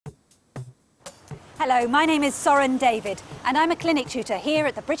Hello, my name is Soren David and I'm a clinic tutor here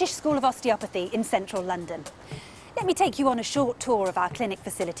at the British School of Osteopathy in central London. Let me take you on a short tour of our clinic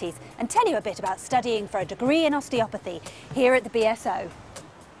facilities and tell you a bit about studying for a degree in osteopathy here at the BSO.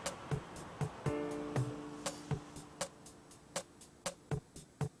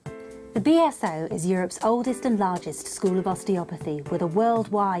 The BSO is Europe's oldest and largest school of osteopathy with a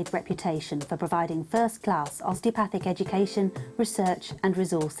worldwide reputation for providing first-class osteopathic education, research and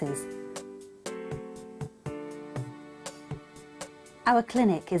resources. Our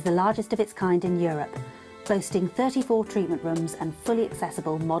clinic is the largest of its kind in Europe, boasting 34 treatment rooms and fully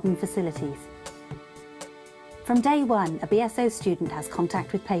accessible modern facilities. From day one, a BSO student has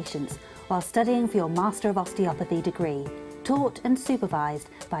contact with patients while studying for your Master of Osteopathy degree, taught and supervised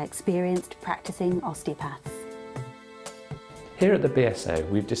by experienced practicing osteopaths. Here at the BSO,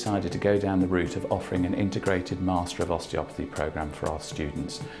 we've decided to go down the route of offering an integrated Master of Osteopathy programme for our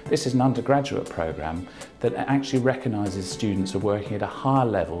students. This is an undergraduate programme that actually recognises students are working at a higher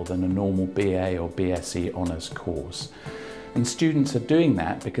level than a normal BA or BSc honours course. And students are doing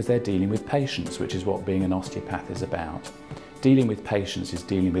that because they're dealing with patients, which is what being an osteopath is about. Dealing with patients is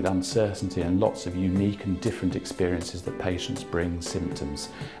dealing with uncertainty and lots of unique and different experiences that patients bring, symptoms.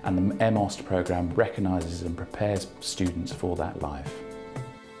 And the MOST programme recognises and prepares students for that life.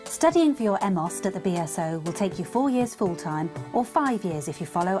 Studying for your MOST at the BSO will take you 4 years full-time or 5 years if you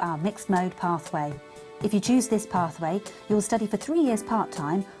follow our mixed mode pathway. If you choose this pathway, you will study for 3 years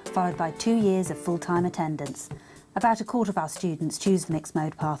part-time, followed by 2 years of full-time attendance. About a quarter of our students choose the mixed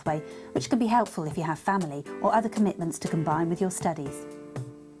mode pathway, which can be helpful if you have family or other commitments to combine with your studies.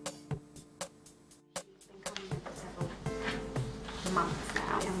 Months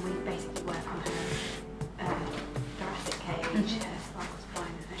now, and we basically work on her thoracic cage, her spinal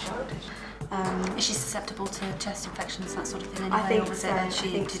spine and her shoulders. Is she susceptible to chest infections, that sort of thing anyway? I think or was so. it that I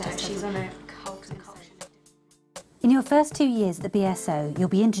think so. She's on a cold concoction. In your first 2 years at the BSO, you'll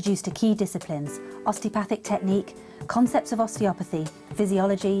be introduced to key disciplines: osteopathic technique, concepts of osteopathy,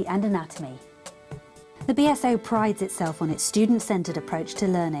 physiology and anatomy. The BSO prides itself on its student-centred approach to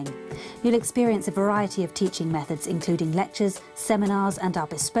learning. You'll experience a variety of teaching methods, including lectures, seminars and our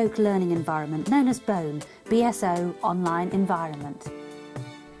bespoke learning environment known as BONE, BSO Online Environment.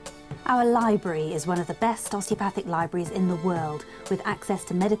 Our library is one of the best osteopathic libraries in the world, with access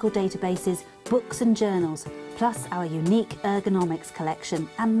to medical databases, books and journals, plus our unique ergonomics collection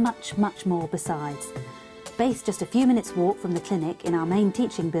and much, much more besides. Based just a few minutes' walk from the clinic in our main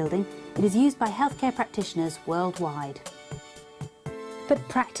teaching building, it is used by healthcare practitioners worldwide. But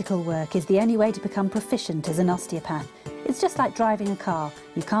practical work is the only way to become proficient as an osteopath. It's just like driving a car.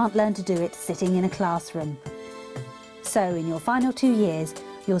 You can't learn to do it sitting in a classroom. So in your final 2 years,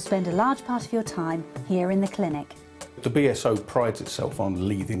 you'll spend a large part of your time here in the clinic. The BSO prides itself on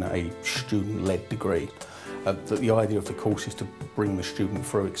leading a student-led degree. The idea of the course is to bring the student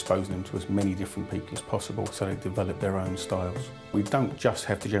through, exposing them to as many different people as possible so they develop their own styles. We don't just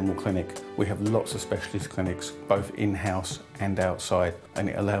have the general clinic, we have lots of specialist clinics, both in-house and outside, and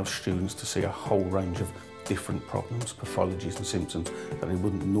it allows students to see a whole range of different problems, pathologies and symptoms that they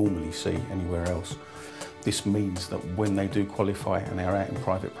wouldn't normally see anywhere else. This means that when they do qualify and they're out in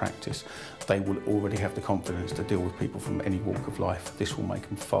private practice, they will already have the confidence to deal with people from any walk of life. This will make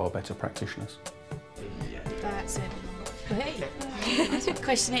them far better practitioners. That's it. Hey. The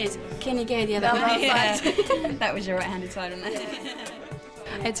question is, can you go the other way? Yeah. That was your right-handed side on that.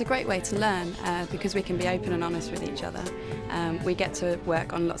 It's a great way to learn because we can be open and honest with each other. We get to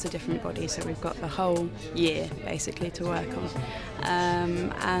work on lots of different bodies, so we've got the whole year basically to work on.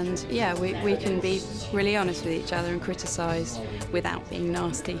 And yeah, we can be really honest with each other and criticise without being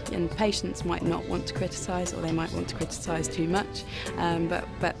nasty. And patients might not want to criticise, or they might want to criticise too much.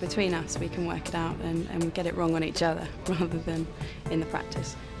 But between us, we can work it out and we get it wrong on each other rather than in the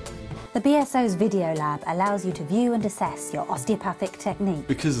practice. The BSO's video lab allows you to view and assess your osteopathic technique.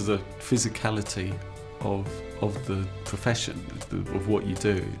 Because of the physicality of the profession, of what you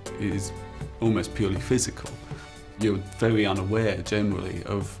do, it is almost purely physical. You're very unaware generally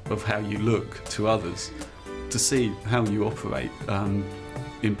of how you look to others. To see how you operate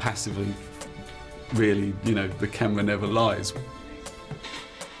impassively, really, you know, the camera never lies.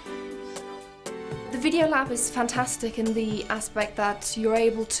 The video lab is fantastic in the aspect that you're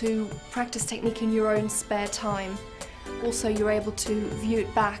able to practice technique in your own spare time. Also, you're able to view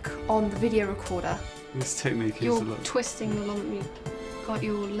it back on the video recorder. This technique is a You're lot. twisting along, you've got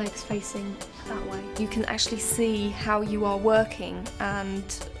your legs facing that way. You can actually see how you are working and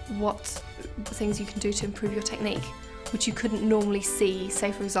what things you can do to improve your technique, which you couldn't normally see,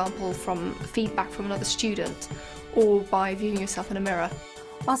 say for example, from feedback from another student or by viewing yourself in a mirror.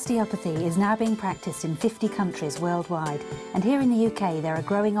 Osteopathy is now being practiced in 50 countries worldwide, and here in the UK there are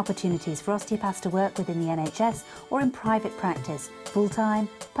growing opportunities for osteopaths to work within the NHS or in private practice, full-time,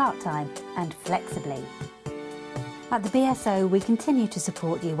 part-time and flexibly. At the BSO we continue to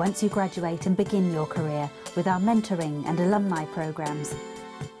support you once you graduate and begin your career with our mentoring and alumni programmes.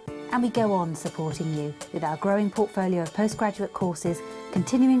 And we go on supporting you with our growing portfolio of postgraduate courses,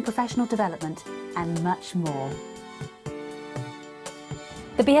 continuing professional development and much more.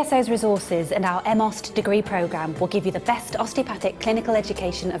 The BSO's resources and our MOST degree programme will give you the best osteopathic clinical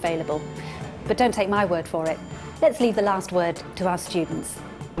education available. But don't take my word for it. Let's leave the last word to our students.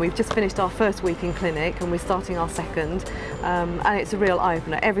 We've just finished our first week in clinic and we're starting our second, and it's a real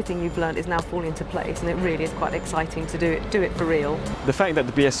eye-opener. Everything you've learned is now falling into place, and it really is quite exciting to do it for real. The fact that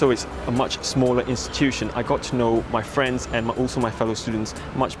the BSO is a much smaller institution, I got to know my friends and also my fellow students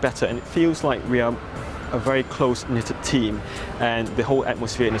much better, and it feels like we are a very close-knitted team, and the whole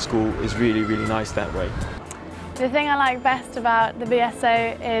atmosphere in the school is really, really nice that way. The thing I like best about the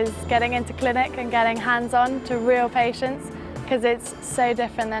BSO is getting into clinic and getting hands-on to real patients, because it's so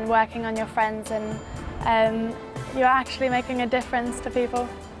different than working on your friends, and you're actually making a difference to people.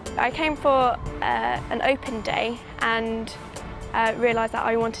 I came for an open day and realised that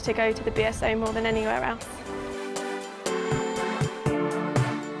I wanted to go to the BSO more than anywhere else.